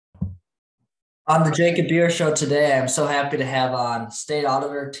On the Jacob Beer Show today, I'm so happy to have on State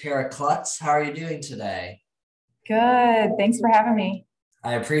Auditor Tera Klutz. How are you doing today? Good. Thanks for having me.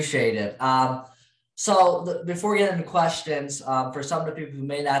 I appreciate it. Before we get into questions, for some of the people who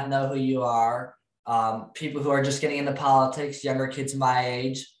may not know who you are, people who are just getting into politics, younger kids my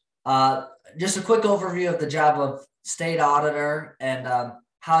age, uh, just a quick overview of the job of State Auditor and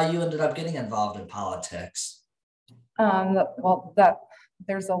how you ended up getting involved in politics. That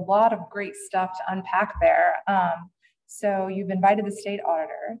there's a lot of great stuff to unpack there. So you've invited the state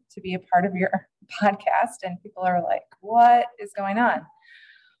auditor to be a part of your podcast, and people are like, "What is going on?"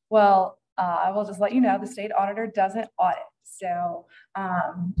 Well, I will just let you know the state auditor doesn't audit, so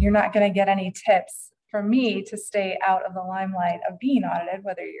you're not going to get any tips from me to stay out of the limelight of being audited,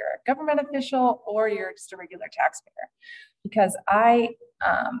 whether you're a government official or you're just a regular taxpayer, because I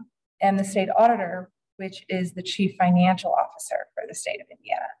am the state auditor, which is the chief financial officer for the state of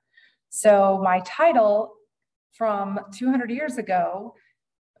Indiana. So my title from 200 years ago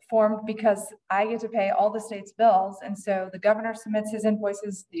formed because I get to pay all the state's bills. And so the governor submits his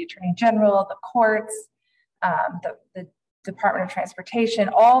invoices, the attorney general, the courts, the Department of Transportation,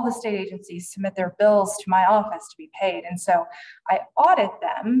 all the state agencies submit their bills to my office to be paid. And so I audit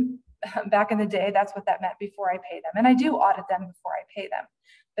them. Back in the day, that's what that meant, before I pay them. And I do audit them before I pay them.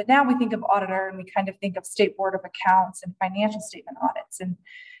 But now we think of auditor and we kind of think of State Board of Accounts and financial statement audits. And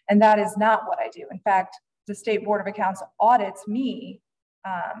that is not what I do. In fact, the State Board of Accounts audits me,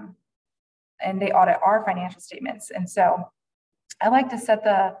 and they audit our financial statements. And so I like to set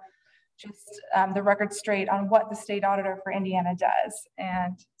the record straight on what the state auditor for Indiana does.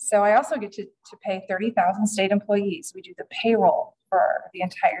 And so I also get to pay 30,000 state employees. We do the payroll for the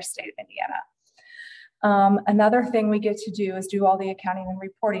entire state of Indiana. Another thing we get to do is do all the accounting and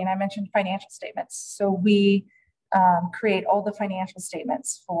reporting. I mentioned financial statements. So we create all the financial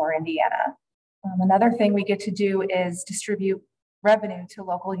statements for Indiana. Another thing we get to do is distribute revenue to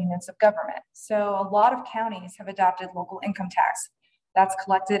local units of government. So a lot of counties have adopted local income tax. That's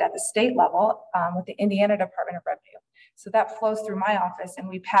collected at the state level with the Indiana Department of Revenue. So that flows through my office, and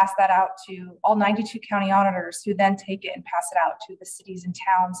we pass that out to all 92 county auditors, who then take it and pass it out to the cities and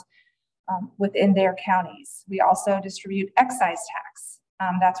towns within their counties. We also distribute excise tax.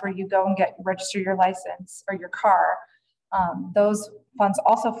 That's where you go and register your license or your car. Those funds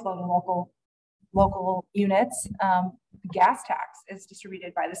also flow to local units. Gas tax is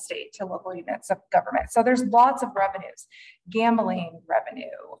distributed by the state to local units of government. So there's lots of revenues. Gambling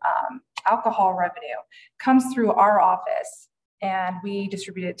revenue, alcohol revenue comes through our office, and we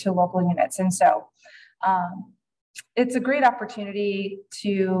distribute it to local units. And so it's a great opportunity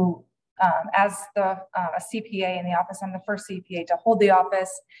to, as a CPA in the office, I'm the first CPA to hold the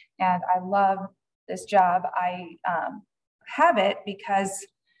office, and I love this job. I have it because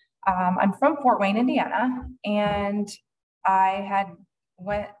I'm from Fort Wayne, Indiana, and I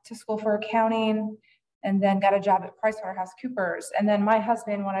went to school for accounting and then got a job at PricewaterhouseCoopers. And then my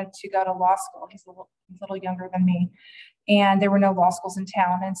husband wanted to go to law school. He's a little younger than me, and there were no law schools in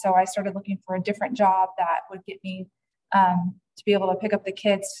town. And so I started looking for a different job that would get me to be able to pick up the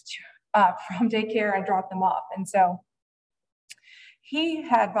kids from daycare and drop them off. And so he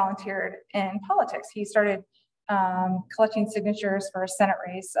had volunteered in politics. He started collecting signatures for a Senate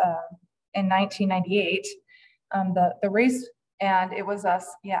race in 1998. The race, and it was a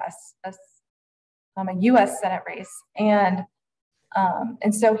U.S. Senate race, and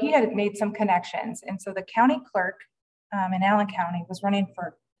so he had made some connections, and so the county clerk in Allen County was running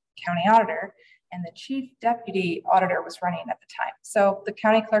for county auditor, and the chief deputy auditor was running at the time. So the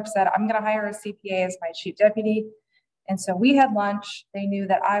county clerk said, "I'm going to hire a CPA as my chief deputy," and so we had lunch. They knew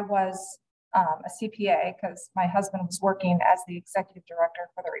that I was a CPA because my husband was working as the executive director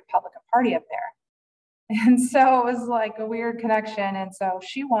for the Republican Party up there. And so it was like a weird connection. And so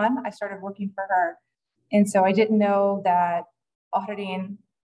she won. I started working for her. And so I didn't know that auditing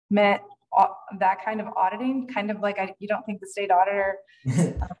meant that kind of auditing, kind of like you don't think the state auditor is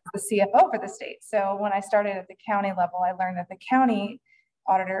the CFO for the state. So when I started at the county level, I learned that the county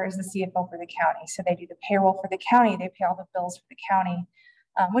auditor is the CFO for the county. So they do the payroll for the county. They pay all the bills for the county,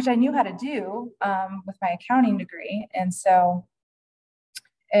 which I knew how to do with my accounting degree. And so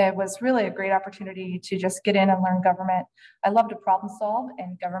it was really a great opportunity to just get in and learn government. I love to problem solve,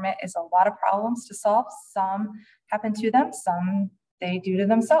 and government is a lot of problems to solve. Some happen to them, some they do to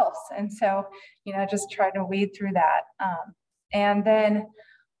themselves. And so, just try to wade through that. And then,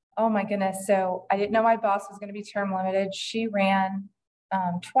 oh my goodness, so I didn't know my boss was going to be term limited. She ran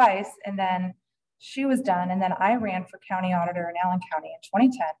twice, and then she was done. And then I ran for county auditor in Allen County in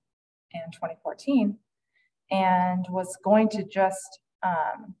 2010 and 2014, and was going to just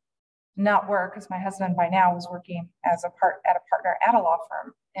not work because my husband by now was working as a partner at a law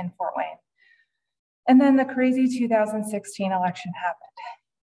firm in Fort Wayne. And then the crazy 2016 election happened,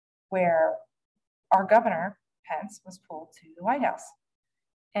 where our governor, Pence, was pulled to the White House.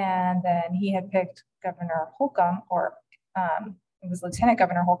 And then he had picked Governor Holcomb, or it was Lieutenant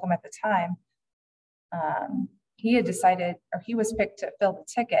Governor Holcomb at the time. He had decided, or he was picked to fill the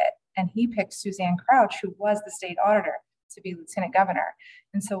ticket, and he picked Suzanne Crouch, who was the state auditor, to be lieutenant governor.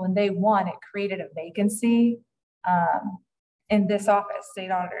 And so when they won, it created a vacancy in this office, state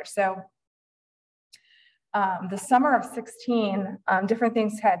auditor. So the summer of 16, different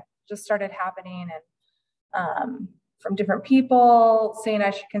things had just started happening, and from different people saying I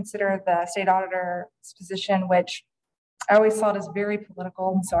should consider the state auditor's position, which I always saw it as very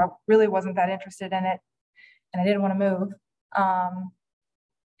political. And so I really wasn't that interested in it, and I didn't want to move.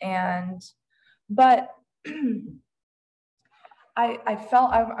 But I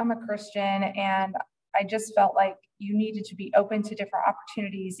felt I'm a Christian, and I just felt like you needed to be open to different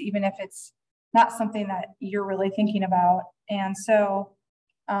opportunities, even if it's not something that you're really thinking about. And so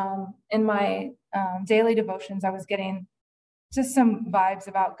in my daily devotions, I was getting just some vibes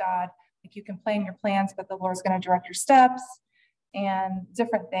about God. Like, you can plan your plans, but the Lord's going to direct your steps and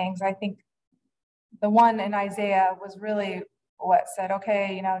different things. I think the one in Isaiah was really what said,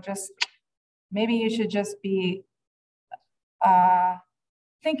 okay, just maybe you should just be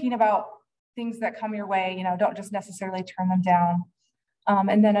thinking about things that come your way, don't just necessarily turn them down.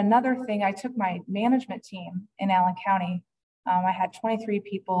 And then another thing, I took my management team in Allen County. I had 23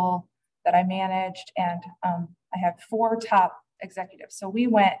 people that I managed, and I had 4 top executives. So we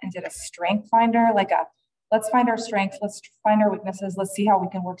went and did a strength finder, let's find our strengths, let's find our weaknesses, let's see how we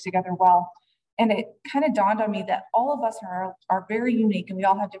can work together well. And it kind of dawned on me that all of us are very unique, and we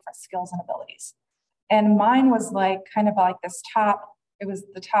all have different skills and abilities. And mine was kind of like this top, it was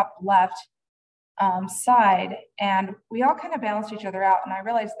the top left side, and we all kind of balanced each other out. And I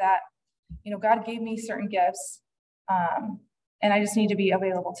realized that, God gave me certain gifts, and I just need to be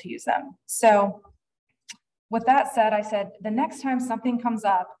available to use them. So with that said, I said, the next time something comes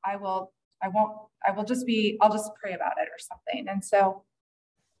up, I'll just pray about it or something. And so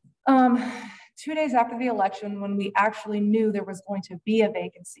 2 days after the election, when we actually knew there was going to be a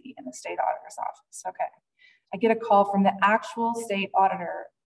vacancy in the state auditor's office, I get a call from the actual state auditor,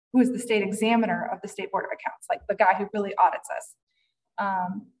 who is the state examiner of the State Board of Accounts, like the guy who really audits us.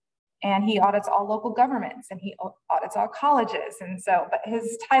 And he audits all local governments, and he audits all colleges. And so, but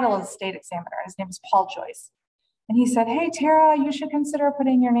his title is state examiner. His name is Paul Joyce. And he said, hey, Tara, you should consider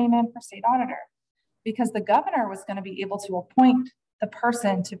putting your name in for state auditor, because the governor was going to be able to appoint the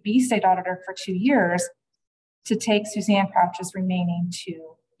person to be state auditor for 2 years to take Suzanne Crouch's remaining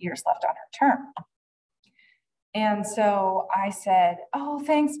 2 years left on her term. And so I said, oh,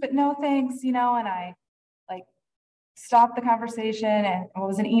 thanks, but no thanks, and I stopped the conversation, and it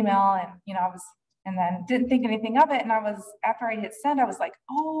was an email, and, and then didn't think anything of it. And after I hit send, I was like,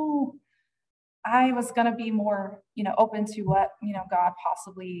 oh, I was going to be more, open to what, God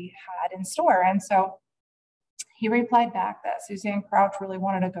possibly had in store. And so he replied back that Suzanne Crouch really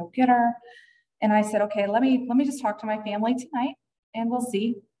wanted to go get her. And I said, okay, let me just talk to my family tonight, and we'll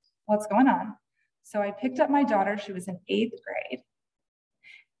see what's going on. So I picked up my daughter. She was in 8th grade,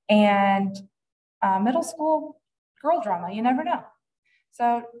 and middle school girl drama, you never know.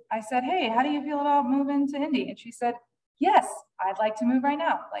 So I said, hey, how do you feel about moving to Indy? And she said, yes, I'd like to move right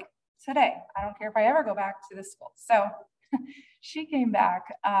now, like today. I don't care if I ever go back to this school. So she came back.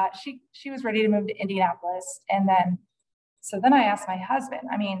 She was ready to move to Indianapolis. And then I asked my husband,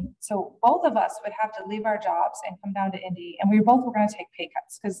 so both of us would have to leave our jobs and come down to Indy, and we both were going to take pay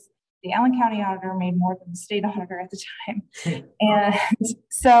cuts because the Allen County auditor made more than the state auditor at the time. And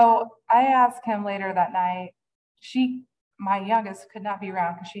so I asked him later that night, my youngest could not be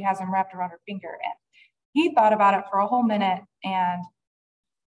around because she has him wrapped around her finger. And he thought about it for a whole minute. And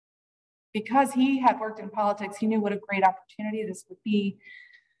because he had worked in politics, he knew what a great opportunity this would be.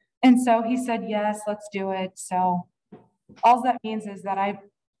 And so he said, yes, let's do it. So all that means is that I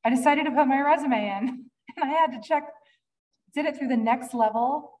decided to put my resume in, and I had to did it through the Next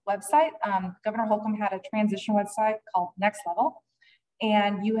Level website. Governor Holcomb had a transition website called Next Level.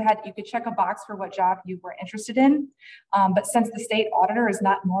 And you could check a box for what job you were interested in. But since the state auditor is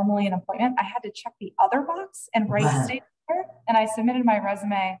not normally an appointment, I had to check the other box and write state auditor. And I submitted my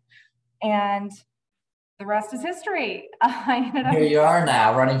resume, and the rest is history. Here you are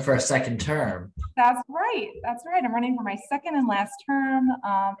now, running for a second term. That's right. I'm running for my second and last term.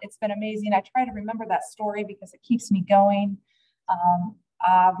 It's been amazing. I try to remember that story because it keeps me going.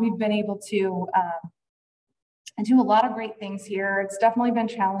 We've been able to I do a lot of great things here. It's definitely been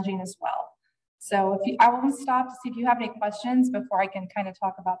challenging as well. So I will stop to see if you have any questions before I can kind of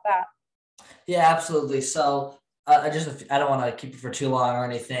talk about that. Yeah, absolutely. So I don't want to keep it for too long or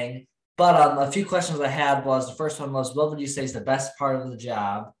anything, but a few questions I had was, the first one was, what would you say is the best part of the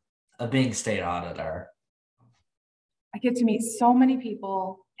job of being state auditor? I get to meet so many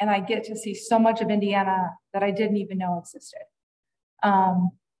people and I get to see so much of Indiana that I didn't even know existed.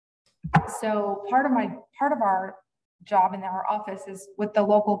 So part of our job in our office is with the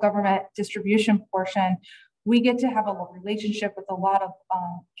local government distribution portion. We get to have a relationship with a lot of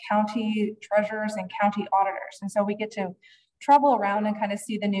county treasurers and county auditors. And so we get to travel around and kind of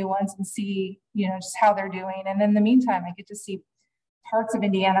see the new ones and see, just how they're doing. And in the meantime, I get to see parts of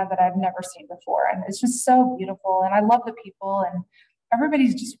Indiana that I've never seen before. And it's just so beautiful. And I love the people, and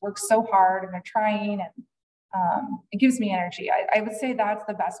everybody's just works so hard and they're trying, and it gives me energy. I would say that's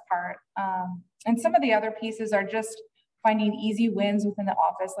the best part. And some of the other pieces are just finding easy wins within the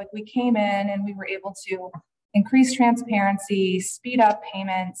office. Like we came in and we were able to increase transparency, speed up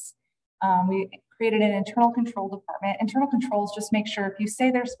payments. We created an internal control department. Internal controls just make sure if you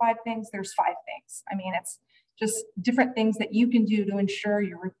say there's 5 things, there's 5 things. I mean, it's just different things that you can do to ensure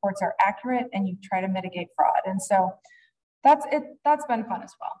your reports are accurate and you try to mitigate fraud. And so that's it. That's been fun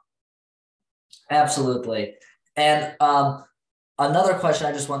as well. Absolutely. And another question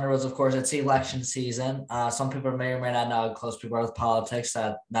I just wondered was, of course, it's election season. Some people may or may not know how close people are with politics,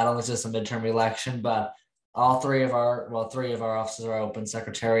 that not only is this a midterm election, but three of our offices are open: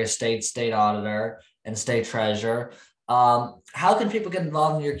 Secretary of State, State Auditor, and State Treasurer. How can people get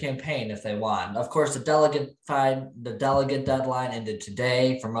involved in your campaign if they want? Of course, the delegate deadline ended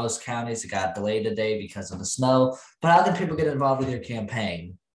today for most counties. It got delayed today because of the snow. But how can people get involved with your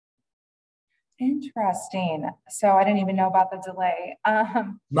campaign? Interesting. So I didn't even know about the delay.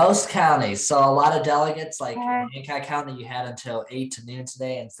 Most counties. So a lot of delegates, like in Hancock County, you had until 8 to noon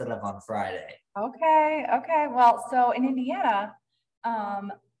today instead of on Friday. Okay. Well, so in Indiana,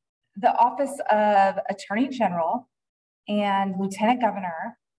 the Office of Attorney General and Lieutenant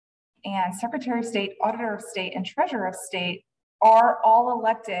Governor and Secretary of State, Auditor of State, and Treasurer of State are all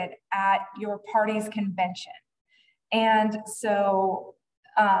elected at your party's convention. And so,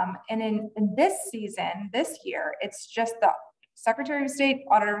 and in this season, this year, it's just the Secretary of State,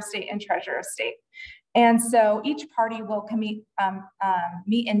 Auditor of State, and Treasurer of State. And so each party will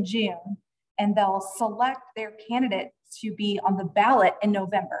meet in June, and they'll select their candidate to be on the ballot in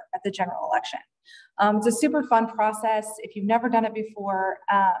November at the general election. It's a super fun process. If you've never done it before,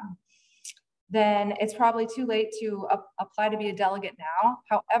 then it's probably too late to apply to be a delegate now.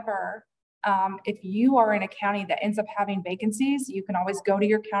 However, if you are in a county that ends up having vacancies, you can always go to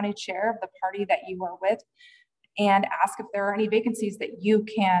your county chair of the party that you are with and ask if there are any vacancies that you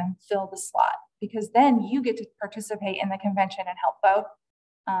can fill the slot, because then you get to participate in the convention and help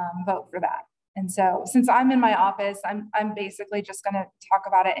vote for that. And so since I'm in my office, I'm basically just going to talk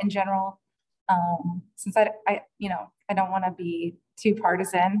about it in general. Since I don't want to be too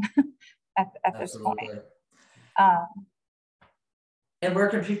partisan at this point. And where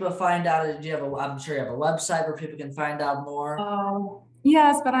can people find out? I'm sure you have a website where people can find out more.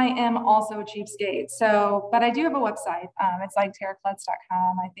 Yes, but I am also a cheapskate. But I do have a website. It's like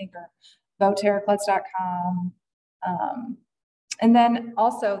teraklutz.com, I think, or voteteraklutz.com. And then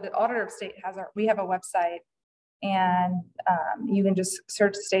also the Auditor of State we have a website, and you can just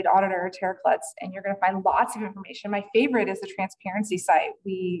search State Auditor, Tera Klutz, and you're going to find lots of information. My favorite is the transparency site.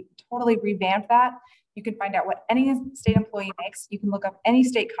 We totally revamped that. You can find out what any state employee makes. You can look up any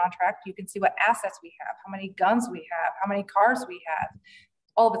state contract. You can see what assets we have, how many guns we have, how many cars we have.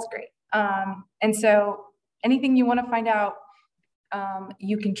 All of it's great. And so anything you want to find out,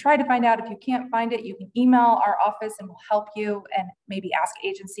 you can try to find out. If you can't find it, you can email our office and we'll help you, and maybe ask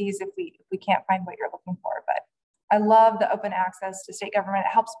agencies if we can't find what you're looking for. But I love the open access to state government.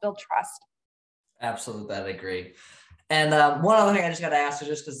 It helps build trust. Absolutely, I agree. And one other thing I just got to ask,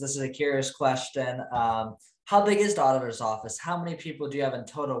 just because this is a curious question, how big is the auditor's office? How many people do you have in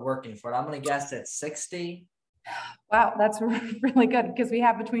total working for it? I'm going to guess it's 60. Wow, that's really good, because we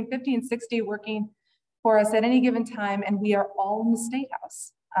have between 50 and 60 working for us at any given time, and we are all in the State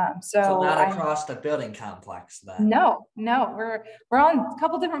House. So not across the building complex then? No, we're on a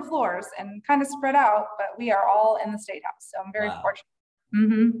couple different floors and kind of spread out, but we are all in the State House. So I'm very fortunate.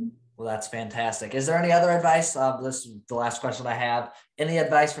 Mm-hmm. Well, that's fantastic. Is there any other advice? This is the last question I have. Any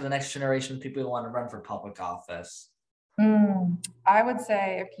advice for the next generation of people who want to run for public office? I would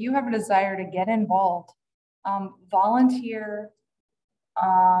say if you have a desire to get involved, volunteer,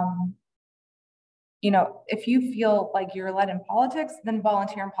 if you feel like you're led in politics, then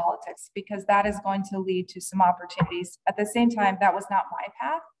volunteer in politics, because that is going to lead to some opportunities. At the same time, that was not my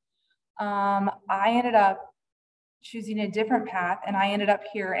path. I ended up choosing a different path, and I ended up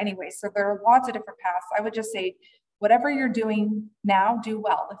here anyway. So there are lots of different paths. I would just say, whatever you're doing now, do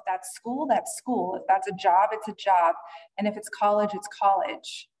well. If that's school, that's school. If that's a job, it's a job. And if it's college, it's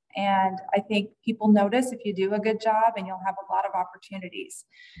college. And I think people notice if you do a good job, and you'll have a lot of opportunities.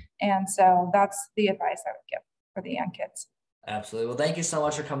 And so that's the advice I would give for the young kids. Absolutely. Well, thank you so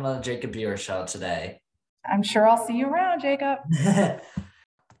much for coming on the Jacob Beer Show today. I'm sure I'll see you around, Jacob.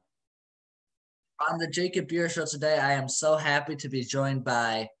 On the Jacob Beer Show today, I am so happy to be joined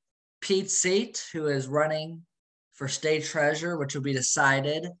by Pete Seat, who is running for state treasurer, which will be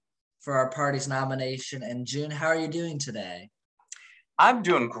decided for our party's nomination in June. How are you doing today? I'm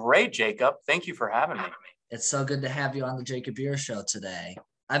doing great, Jacob. Thank you for having me. It's so good to have you on the Jacob Beer Show today.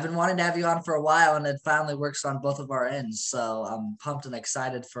 I've been wanting to have you on for a while, and it finally works on both of our ends. So I'm pumped and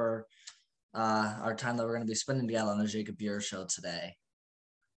excited for our time that we're going to be spending together on the Jacob Beer Show today.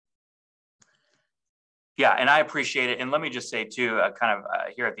 Yeah, and I appreciate it. And let me just say too,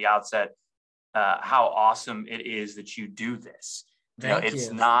 here at the outset, how awesome it is that you do this.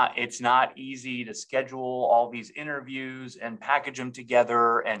 It's not easy to schedule all these interviews and package them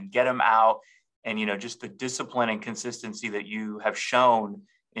together and get them out. And, just the discipline and consistency that you have shown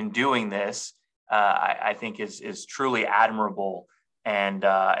in doing this, I think is truly admirable. And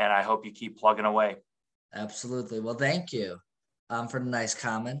I hope you keep plugging away. Absolutely. Well, thank you for the nice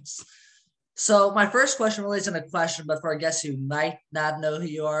comments. So my first question relates to a question, but for a guest who might not know who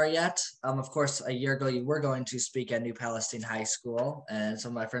you are yet, of course, a year ago, you were going to speak at New Palestine High School, and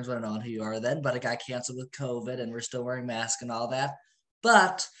some of my friends would have known who you are then, but it got canceled with COVID, and we're still wearing masks and all that.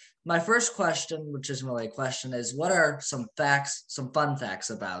 But my first question, which isn't really a question, is what are some fun facts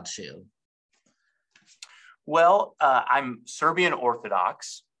about you? Well, I'm Serbian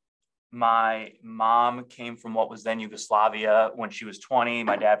Orthodox. My mom came from what was then Yugoslavia when she was 20,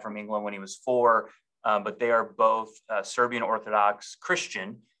 my dad from England when he was 4, but they are both Serbian Orthodox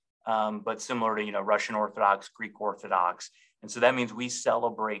Christian, but similar to, Russian Orthodox, Greek Orthodox. And so that means we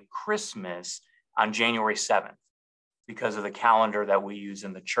celebrate Christmas on January 7th because of the calendar that we use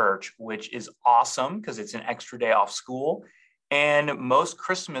in the church, which is awesome because it's an extra day off school. And most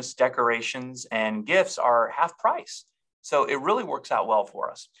Christmas decorations and gifts are half price. So it really works out well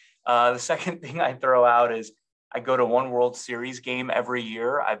for us. The second thing I throw out is I go to one World Series game every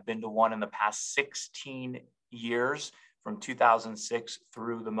year. I've been to one in the past 16 years from 2006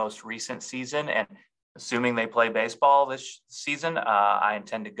 through the most recent season. And assuming they play baseball this season, I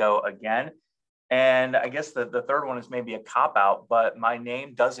intend to go again. And I guess the third one is maybe a cop-out, but my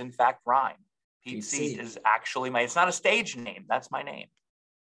name does in fact rhyme. Pete Seat is actually it's not a stage name. That's my name.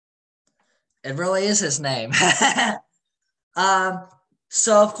 It really is his name.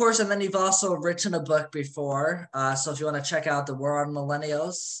 So, of course, and then you've also written a book before. So if you want to check out The War on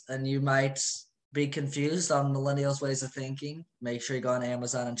Millennials, and you might be confused on millennials' ways of thinking, make sure you go on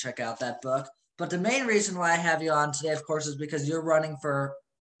Amazon and check out that book. But the main reason why I have you on today, of course, is because you're running for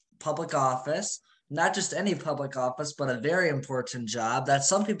public office, not just any public office, but a very important job that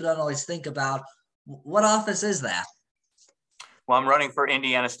some people don't always think about. What office is that? Well, I'm running for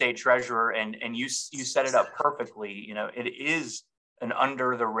Indiana State Treasurer, and you set it up perfectly. It is an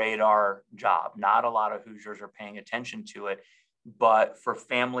under the radar job. Not a lot of Hoosiers are paying attention to it, but for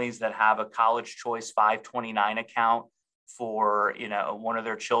families that have a college choice 529 account for, one of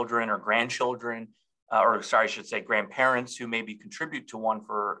their children or grandchildren, grandparents who maybe contribute to one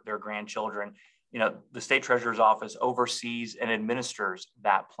for their grandchildren, the state treasurer's office oversees and administers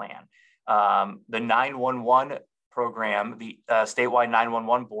that plan. The 911 program, the statewide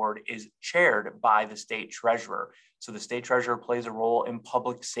 911 board, is chaired by the state treasurer. So the state treasurer plays a role in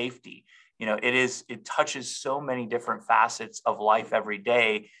public safety. It touches so many different facets of life every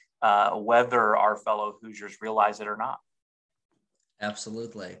day, whether our fellow Hoosiers realize it or not.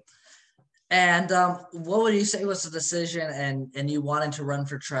 Absolutely. And what would you say was the decision and you wanting to run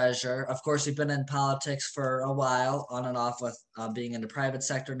for treasurer? Of course, you've been in politics for a while, on and off with being in the private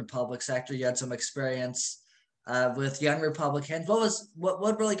sector and the public sector. You had some experience with young Republicans.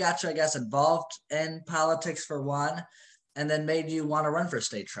 What really got you, I guess, involved in politics for one, and then made you want to run for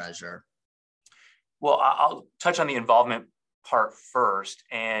state treasurer? Well, I'll touch on the involvement part first.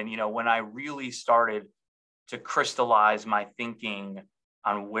 And, when I really started to crystallize my thinking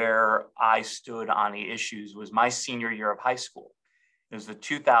on where I stood on the issues was my senior year of high school. It was the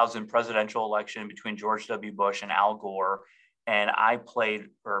 2000 presidential election between George W. Bush and Al Gore. And I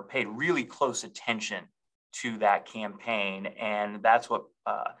paid really close attention to that campaign. And that's what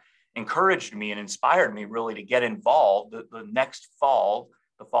encouraged me and inspired me really to get involved. The next fall,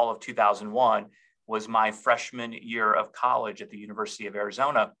 the fall of 2001, was my freshman year of college at the University of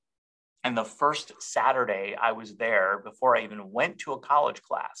Arizona. And the first Saturday I was there, before I even went to a college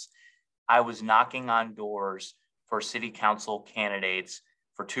class, I was knocking on doors for city council candidates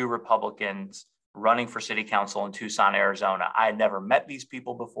for 2 Republicans running for city council in Tucson, Arizona. I had never met these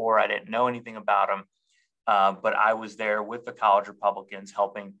people before. I didn't know anything about them, but I was there with the college Republicans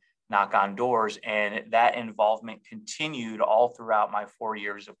helping knock on doors. And that involvement continued all throughout my 4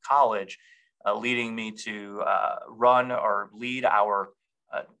 years of college, leading me to run or lead our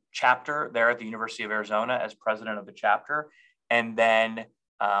chapter there at the University of Arizona as president of the chapter. And then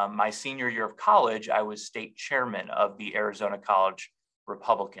my senior year of college, I was state chairman of the Arizona College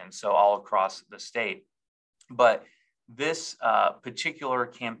Republicans, so all across the state. But this particular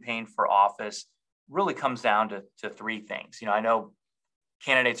campaign for office really comes down to 3 things. I know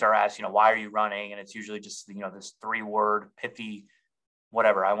candidates are asked, why are you running? And it's usually just, this 3-word pithy,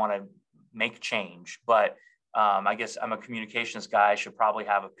 whatever, I want to make change. But I guess I'm a communications guy. I should probably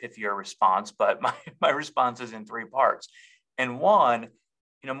have a pithier response, but my response is in 3 parts. And one,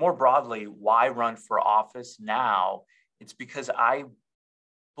 more broadly, why run for office now? It's because I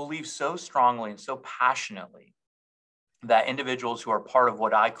believe so strongly and so passionately that individuals who are part of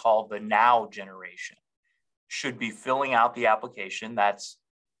what I call the now generation should be filling out the application. That's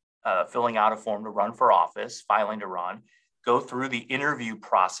filling out a form to run for office, filing to run, go through the interview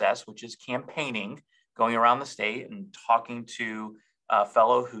process, which is campaigning, going around the state and talking to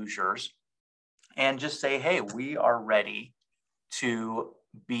fellow Hoosiers, and just say, hey, we are ready to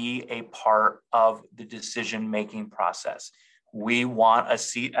be a part of the decision-making process. We want a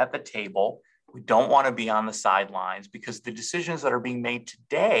seat at the table. We don't want to be on the sidelines, because the decisions that are being made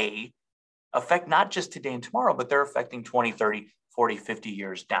today affect not just today and tomorrow, but they're affecting 20, 30, 40, 50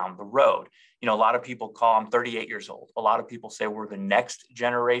 years down the road. A lot of people call, I'm 38 years old. A lot of people say we're the next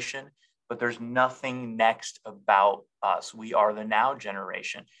generation, but there's nothing next about us. We are the now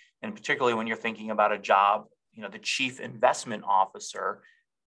generation. And particularly when you're thinking about a job, the chief investment officer,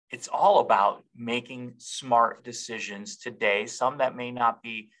 it's all about making smart decisions today, some that may not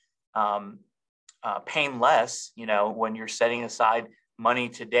be painless, when you're setting aside money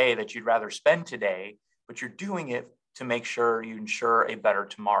today that you'd rather spend today, but you're doing it to make sure you ensure a better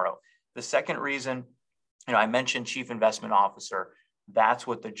tomorrow. The second reason, I mentioned chief investment officer. That's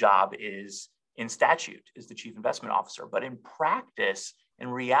what the job is in statute, is the chief investment officer. But in practice, in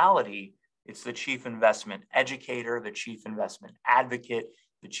reality, it's the chief investment educator, the chief investment advocate,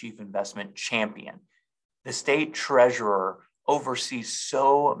 the chief investment champion. The state treasurer oversees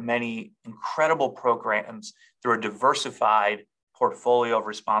so many incredible programs through a diversified portfolio of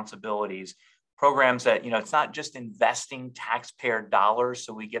responsibilities, programs that, it's not just investing taxpayer dollars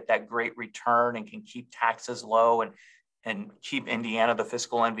so we get that great return and can keep taxes low and keep Indiana the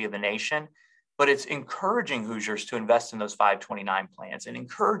fiscal envy of the nation, but it's encouraging Hoosiers to invest in those 529 plans and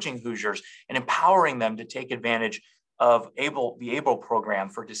encouraging Hoosiers and empowering them to take advantage of the ABLE program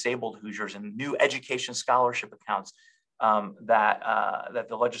for disabled Hoosiers and new education scholarship accounts that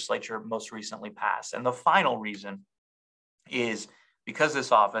the legislature most recently passed. And the final reason is because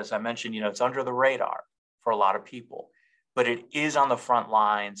this office, I mentioned, it's under the radar for a lot of people, but it is on the front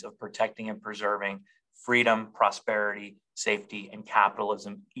lines of protecting and preserving freedom, prosperity, safety, and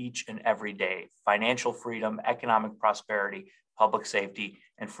capitalism each and every day. Financial freedom, economic prosperity, public safety,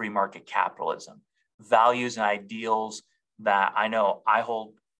 and free market capitalism. Values and ideals that I know I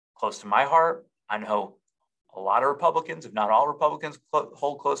hold close to my heart. I know a lot of Republicans, if not all Republicans,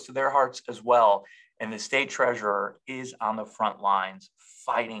 hold close to their hearts as well. And the state treasurer is on the front lines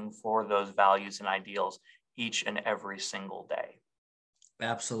fighting for those values and ideals each and every single day.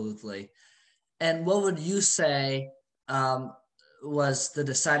 Absolutely. And what would you say was the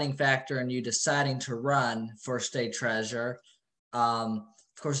deciding factor in you deciding to run for state treasurer? Of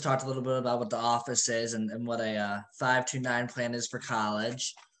course, we talked a little bit about what the office is and what a 529 plan is for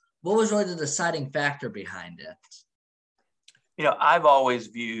college. What was really the deciding factor behind it? I've always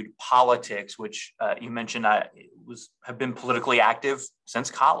viewed politics, which you mentioned, have been politically active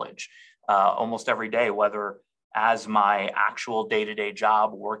since college, almost every day, whether as my actual day-to-day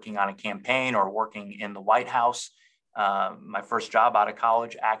job working on a campaign or working in the White House, my first job out of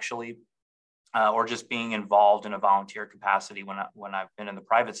college, actually, or just being involved in a volunteer capacity when I've been in the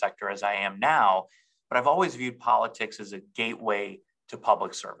private sector as I am now. But I've always viewed politics as a gateway to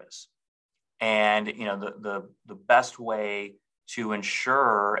public service. And, the best way to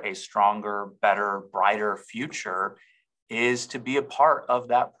ensure a stronger, better, brighter future is to be a part of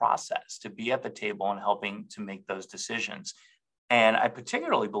that process, to be at the table and helping to make those decisions. And I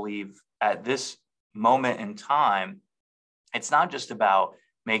particularly believe at this moment in time, it's not just about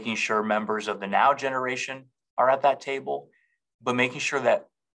making sure members of the now generation are at that table, but making sure that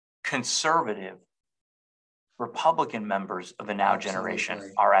conservative Republican members of the now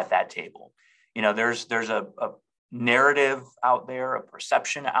generation are at that table. You know, there's a narrative out there, a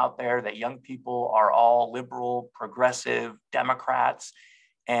perception out there that young people are all liberal, progressive, Democrats,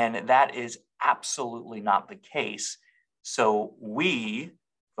 and that is absolutely not the case. So we,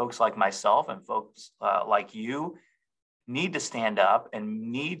 folks like myself and folks like you, need to stand up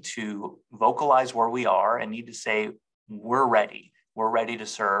and need to vocalize where we are and need to say, we're ready to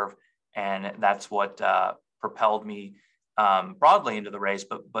serve. And that's what propelled me broadly into the race,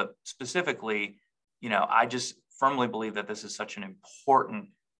 but specifically, you know, I just firmly believe that this is such an important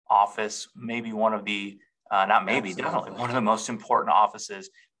office, maybe one of the, not maybe, definitely one of the most important offices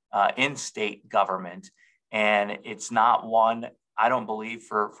in state government. And it's not one, I don't believe,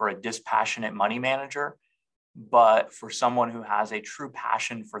 for a dispassionate money manager, but for someone who has a true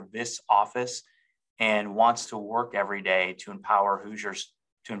passion for this office and wants to work every day to empower Hoosiers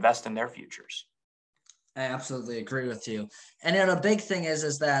to invest in their futures. I absolutely agree with you. And you know, the big thing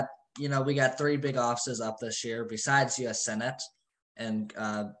is that, you know, we got 3 big offices up this year besides U.S. Senate and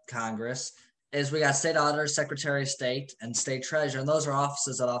Congress. Is we got State Auditor, Secretary of State, and State Treasurer. And those are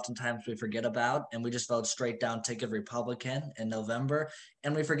offices that oftentimes we forget about, and we just vote straight down ticket Republican in November.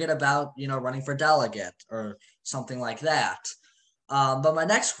 And we forget about, you know, running for delegate or something like that. But my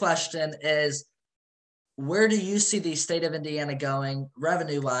next question is, where do you see the state of Indiana going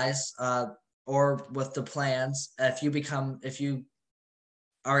revenue-wise, or with the plans if you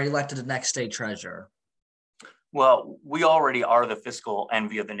are elected the next state treasurer? Well, we already are the fiscal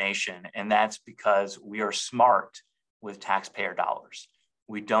envy of the nation, and that's because we are smart with taxpayer dollars.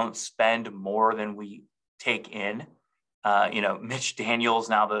 We don't spend more than we take in. You know, Mitch Daniels,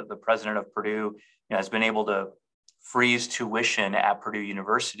 now the president of Purdue, you know, has been able to freeze tuition at Purdue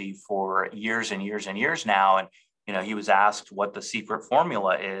University for years and years and years now. And, you know, he was asked what the secret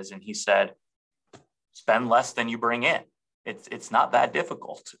formula is, and he said, spend less than you bring in. It's not that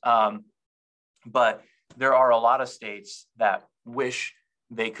difficult. But there are a lot of states that wish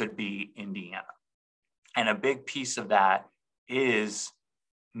they could be Indiana. And a big piece of that is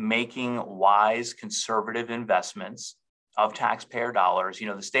making wise, conservative investments of taxpayer dollars. You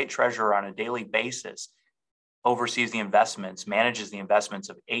know, the state treasurer on a daily basis oversees the investments, manages the investments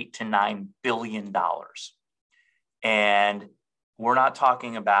of $8 to $9 billion. And we're not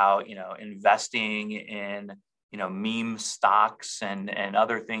talking about, you know, investing in, you know, meme stocks and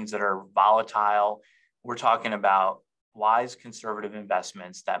other things that are volatile. We're talking about wise conservative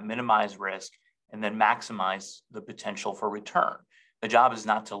investments that minimize risk and then maximize the potential for return. The job is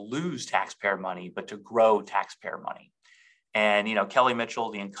not to lose taxpayer money, but to grow taxpayer money. And, you know, Kelly Mitchell,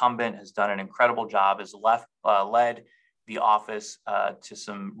 the incumbent, has done an incredible job, has led the office to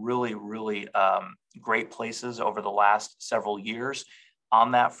some really, really great places over the last several years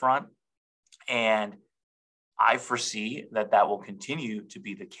on that front. And I foresee that will continue to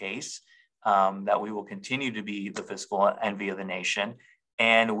be the case. That we will continue to be the fiscal envy of the nation,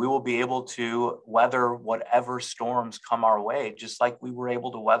 and we will be able to weather whatever storms come our way, just like we were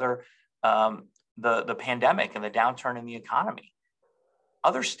able to weather the pandemic and the downturn in the economy.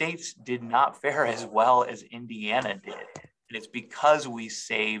 Other states did not fare as well as Indiana did. And it's because we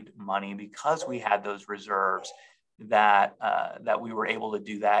saved money, because we had those reserves that we were able to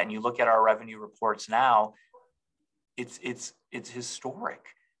do that. And you look at our revenue reports now, it's historic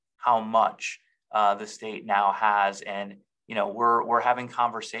how much the state now has. And, you know, we're having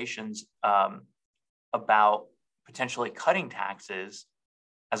conversations about potentially cutting taxes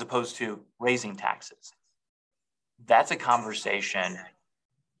as opposed to raising taxes. That's a conversation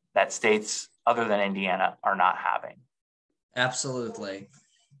that states other than Indiana are not having. Absolutely.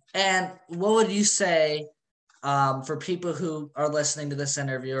 And what would you say for people who are listening to this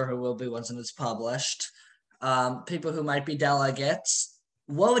interview, or who will be once it's published, people who might be delegates,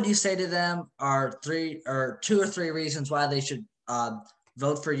 what would you say to them are 2 or 3 reasons why they should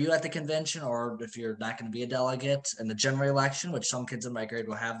vote for you at the convention, or if you're not going to be a delegate in the general election, which some kids in my grade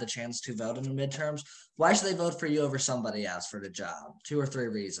will have the chance to vote in the midterms, why should they vote for you over somebody else for the job? 2 or 3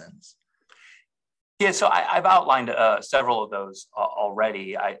 reasons. Yeah, so I've outlined several of those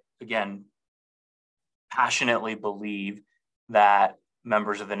already. I, again, passionately believe that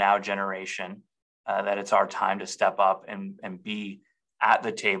members of the now generation, that it's our time to step up and be at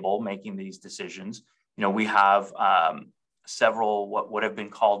the table making these decisions. You know, we have several what have been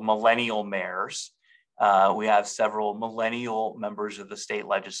called millennial mayors. We have several millennial members of the state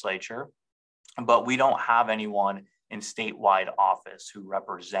legislature, but we don't have anyone in statewide office who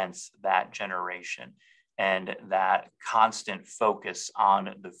represents that generation and that constant focus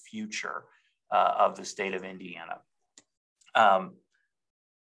on the future of the state of Indiana.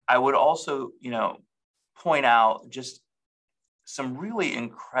 I would also, point out just some really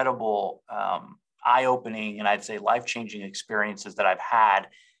incredible eye-opening and I'd say life-changing experiences that I've had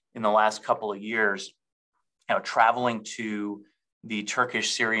in the last couple of years, traveling to the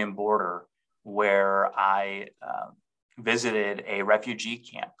Turkish-Syrian border where I visited a refugee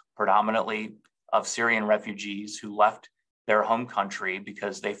camp, predominantly of Syrian refugees who left their home country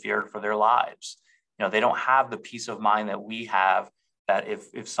because they feared for their lives. They don't have the peace of mind that we have, that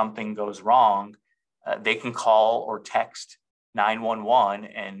if something goes wrong, they can call or text 911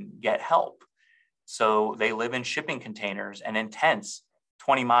 and get help. So they live in shipping containers and in tents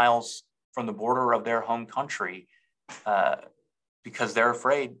 20 miles from the border of their home country because they're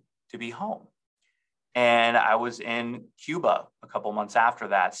afraid to be home. And I was in Cuba a couple months after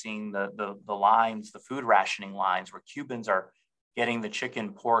that, seeing the lines, the food rationing lines, where Cubans are getting the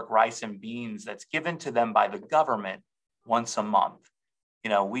chicken, pork, rice, and beans that's given to them by the government once a month.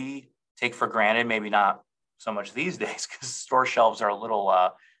 We take for granted, maybe not so much these days because store shelves are a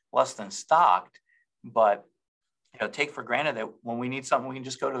little less than stocked, but take for granted that when we need something, we can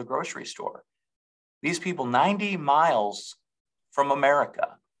just go to the grocery store. These people 90 miles from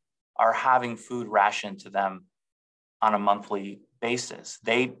America are having food rationed to them on a monthly basis.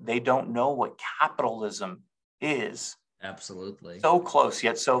 They don't know what capitalism is. Absolutely. So close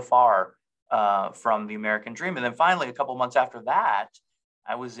yet so far from the American dream. And then finally, a couple months after that,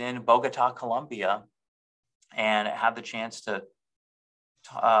 I was in Bogota, Colombia, and had the chance to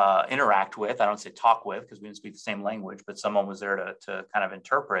interact with, I don't say talk with because we didn't speak the same language, but someone was there to kind of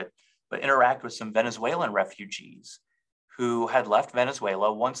interpret, but interact with some Venezuelan refugees who had left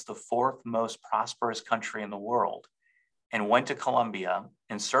Venezuela, once the fourth most prosperous country in the world, and went to Colombia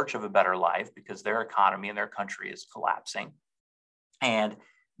in search of a better life because their economy and their country is collapsing. And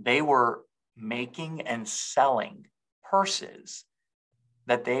they were making and selling purses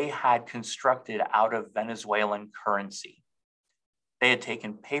that they had constructed out of Venezuelan currency. They had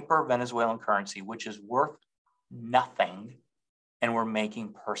taken paper Venezuelan currency, which is worth nothing, and were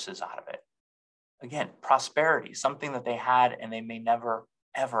making purses out of it. Again, prosperity, something that they had and they may never,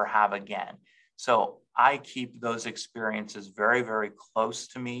 ever have again. So I keep those experiences very, very close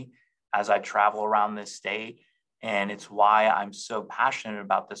to me as I travel around this state. And it's why I'm so passionate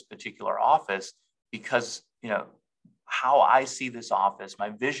about this particular office, because, how I see this office, my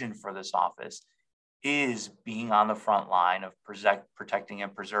vision for this office is being on the front line of protecting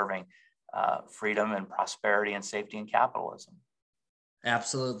and preserving freedom and prosperity and safety and capitalism.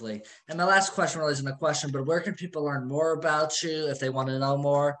 Absolutely. And my last question really isn't a question, but where can people learn more about you if they want to know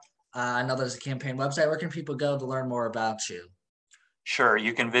more? I know there's a campaign website. Where can people go to learn more about you? Sure.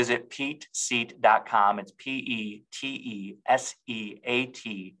 You can visit peteseat.com. It's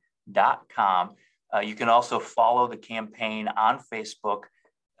PETESEAT.com. You can also follow the campaign on Facebook.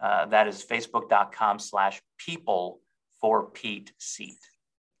 That is facebook.com/people4PeteSeat.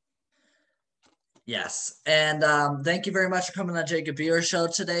 Yes. And thank you very much for coming on Jacob Beer Show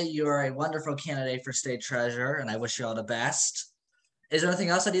today. You are a wonderful candidate for state treasurer, and I wish you all the best. Is there anything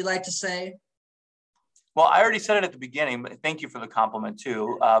else that you'd like to say? Well, I already said it at the beginning, but thank you for the compliment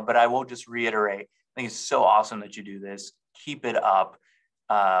too. But I will just reiterate, I think it's so awesome that you do this. Keep it up.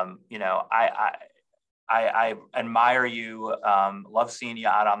 I admire you, love seeing you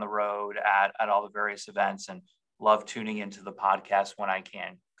out on the road at all the various events, and love tuning into the podcast when I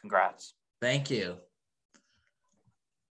can. Congrats. Thank you.